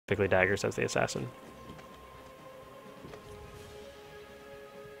specifically daggers as the assassin.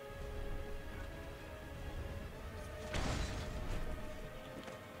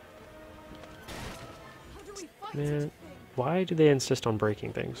 Man, why do they insist on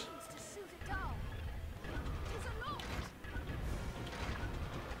breaking things?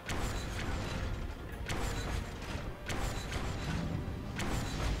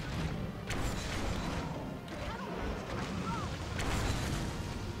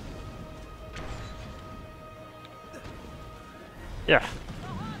 Yeah.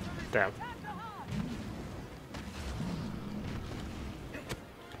 Damn.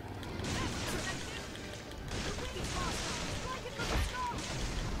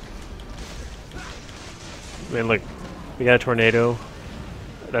 I mean, look, we got a tornado.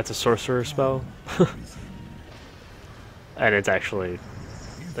 That's a sorcerer spell. And it's actually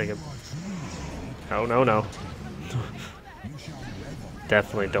like a... Oh, no, no.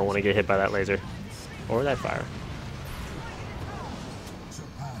 Definitely don't want to get hit by that laser. Or that fire.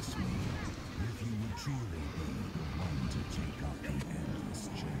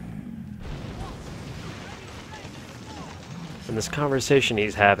 And this conversation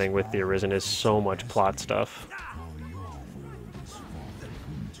he's having with the Arisen is so much plot stuff.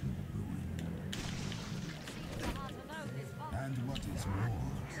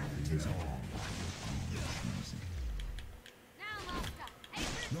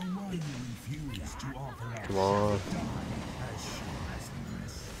 Come on.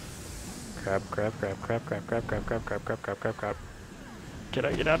 Crap, crap, crap, crap, crap, crap, crap, crap, crap, crap, crap, crap, crap. Can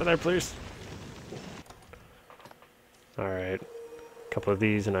I get out of there, please? Alright. A couple of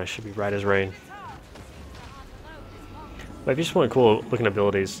these and I should be right as rain. But if you just want cool looking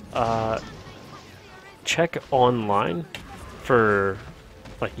abilities, check online for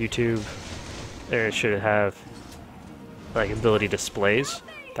like YouTube. There it should have like ability displays.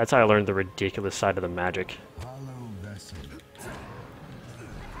 That's how I learned the ridiculous side of the magic.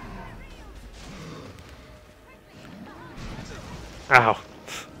 Ow.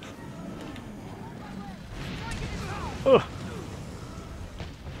 Ugh.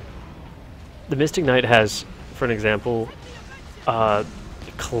 The Mystic Knight has, for an example,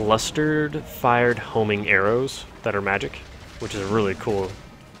 clustered fired homing arrows that are magic, which is really cool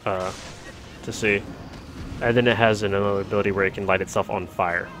to see. And then it has another ability where it can light itself on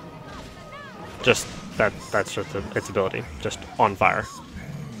fire. Just that's just its ability, just on fire.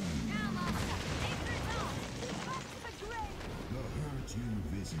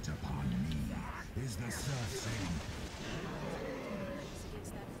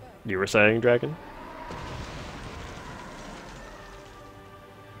 You were saying, Dragon?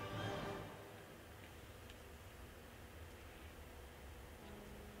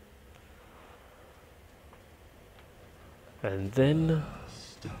 And then...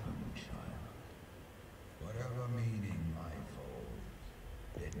 Whatever meaning life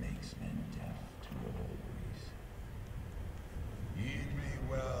holds, it makes men deaf to always. Heed me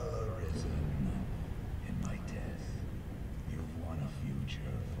well, Arisen. In my death, you've won a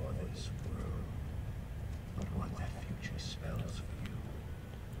future for this world. But what that future spells for you,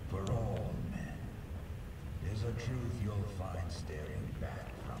 for all men, is a truth you'll find staring back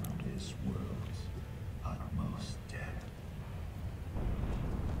from this world's utmost depth.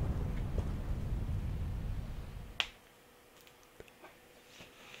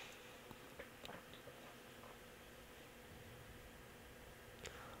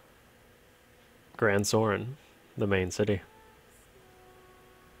 Grand Soren, the main city.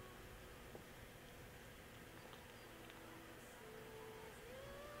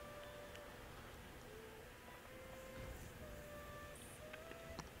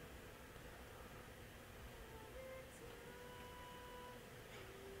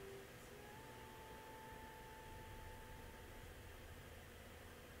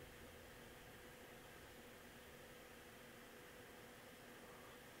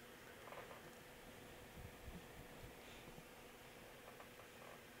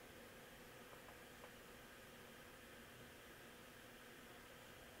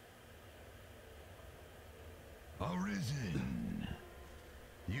 Arisen,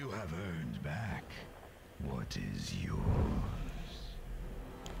 you have earned back what is yours.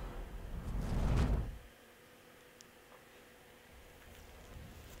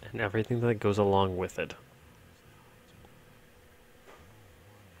 And everything that goes along with it.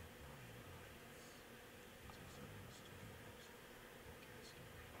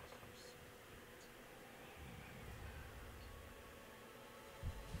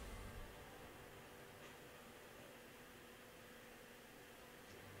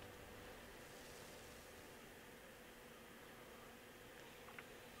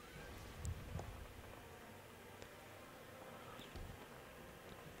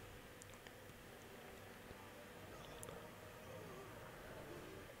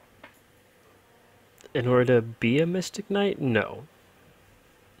 In order to be a Mystic Knight, no.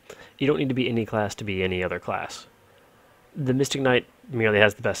 You don't need to be any class to be any other class. The Mystic Knight merely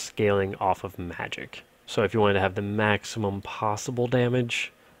has the best scaling off of magic. So if you wanted to have the maximum possible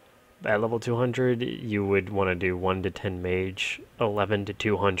damage at level 200, you would want to do 1 to 10 mage, 11 to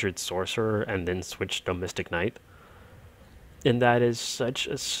 200 sorcerer, and then switch to Mystic Knight. And that is such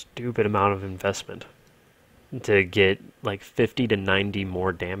a stupid amount of investment to get like 50 to 90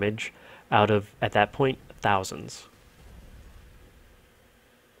 more damage out of, at that point, thousands.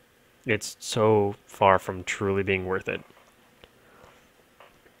 It's so far from truly being worth it.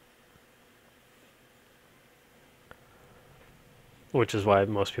 Which is why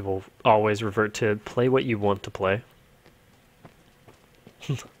most people always revert to play what you want to play.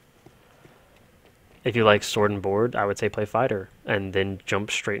 If you like Sword and Board, I would say play Fighter, and then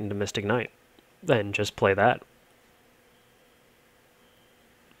jump straight into Mystic Knight. And just play that.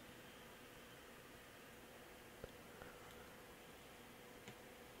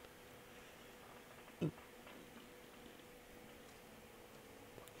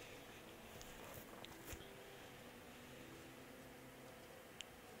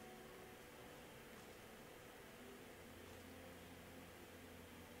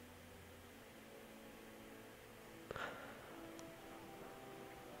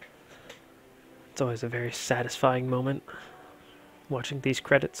 It's always a very satisfying moment watching these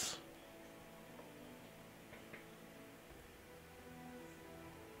credits.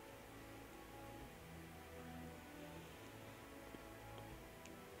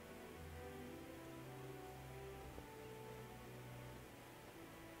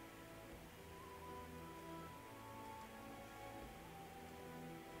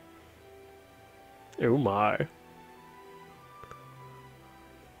 Oh my.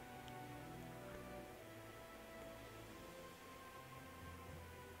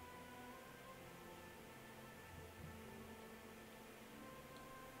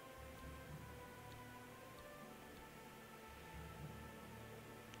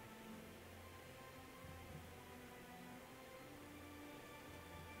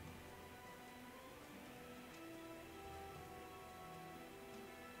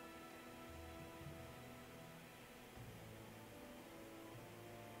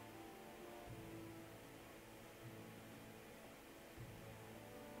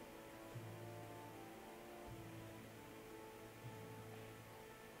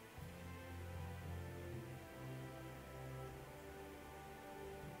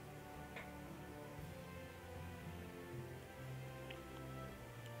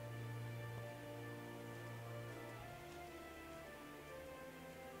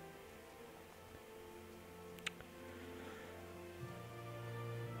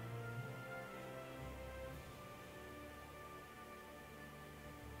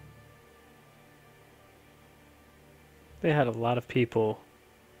 They had a lot of people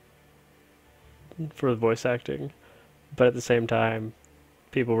for the voice acting, but at the same time,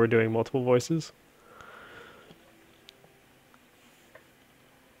 people were doing multiple voices.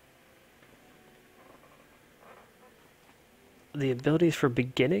 The abilities for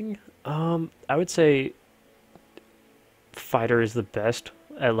beginning, I would say Fighter is the best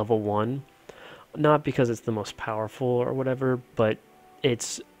at level 1. Not because it's the most powerful or whatever, but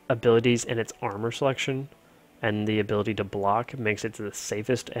its abilities and its armor selection and the ability to block makes it the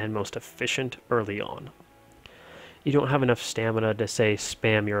safest and most efficient early on. You don't have enough stamina to say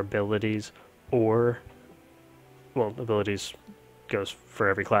spam your abilities or, well, abilities goes for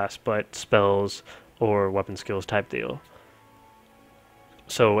every class, but spells or weapon skills type deal.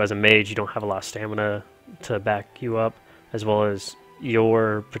 So as a mage, you don't have a lot of stamina to back you up, as well as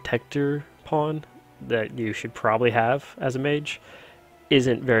your protector pawn that you should probably have as a mage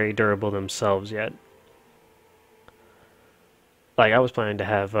isn't very durable themselves yet. Like, I was planning to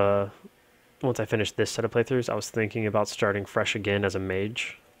have, once I finished this set of playthroughs, I was thinking about starting fresh again as a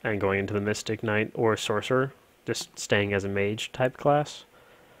mage and going into the Mystic Knight or Sorcerer, just staying as a mage type class,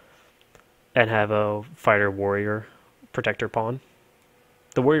 and have a Fighter Warrior Protector pawn.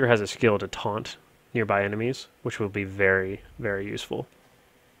 The Warrior has a skill to taunt nearby enemies, which will be very, very useful.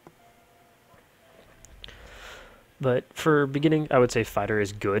 But for beginning, I would say Fighter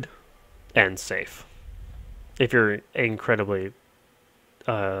is good and safe. If you're incredibly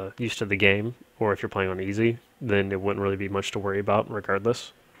used to the game, or if you're playing on easy, then it wouldn't really be much to worry about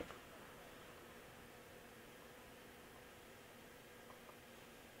regardless.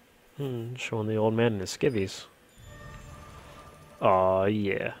 Showing the old man in his skivvies. Aw,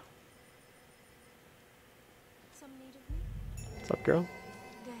 yeah. Some need of me? What's up, girl?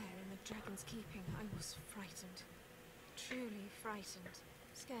 There in the dragon's keeping, I was frightened. Truly frightened.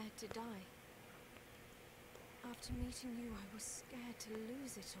 Scared to die. After meeting you, I was scared to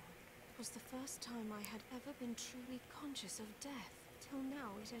lose it all. It was the first time I had ever been truly conscious of death. Till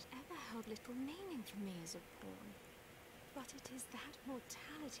now, it had ever held little meaning for me as a pawn. But it is that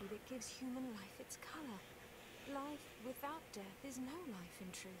mortality that gives human life its color. Life without death is no life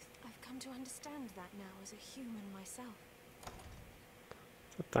in truth. I've come to understand that now as a human myself.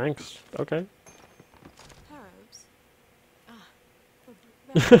 Thanks. Okay. Herbs?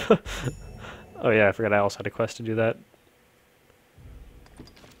 Ah. Oh yeah, I forgot I also had a quest to do that.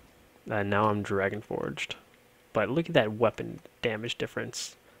 And now I'm Dragon Forged. But look at that weapon damage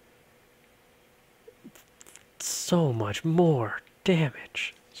difference. So much more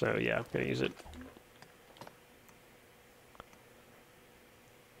damage. So yeah, I'm gonna use it.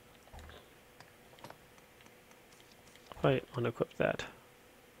 If I unequip that.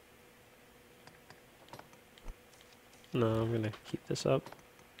 No, I'm gonna keep this up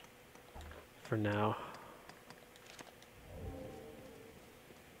for now.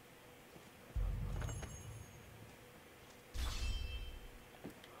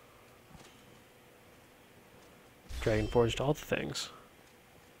 Dragon Forged all the things.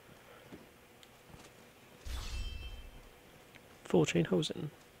 Full chain hosen.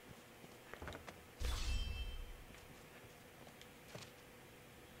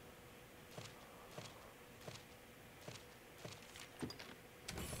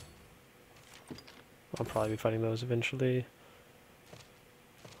 I'll probably be fighting those eventually.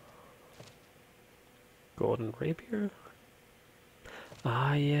 Golden Rapier?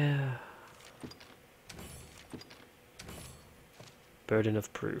 Ah, yeah. Burden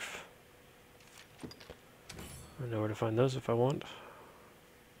of Proof. I know where to find those if I want.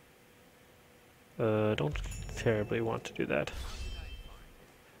 Don't terribly want to do that.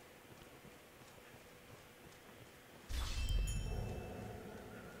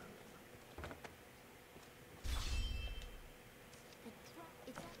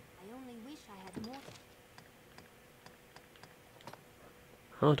 I only wish I had more.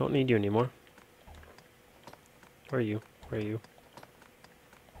 Oh, don't need you anymore. Where are you? Where are you?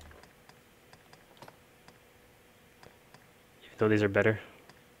 Even though these are better.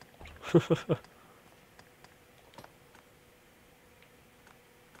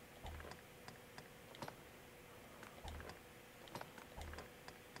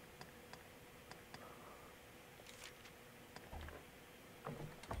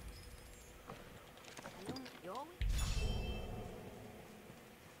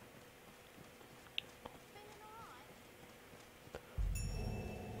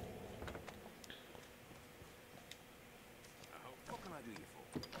 What can I do you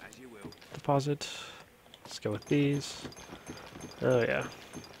for? As you will. Deposit. Let's go with these. Oh yeah.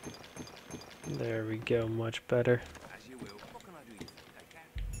 There we go, much better. As you will. What can I do you for? Take care.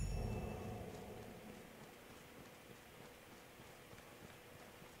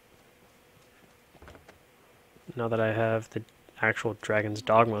 Now that I have the actual Dragon's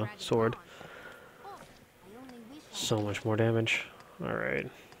Dogma sword, so much more damage. Alright.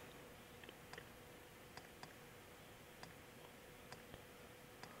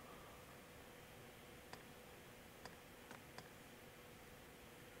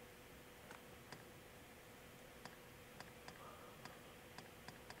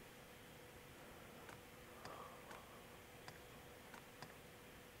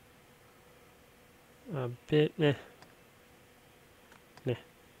 A bit meh. Meh.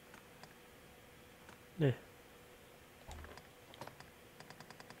 Meh.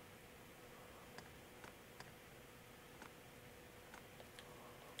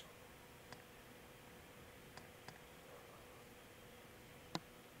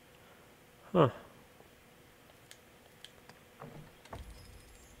 Huh.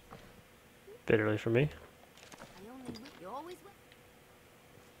 Bit early for me. You always will.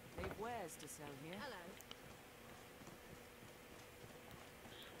 They've wares to sell here. Hello.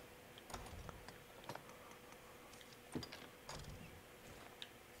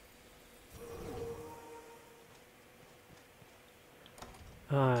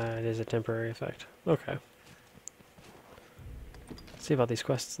 Ah, it is a temporary effect. Okay. Let's see about these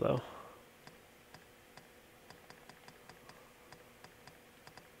quests, though.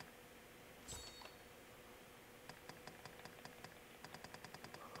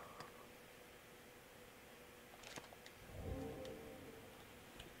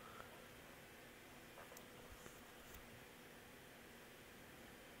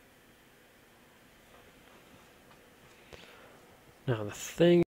 Now, the thing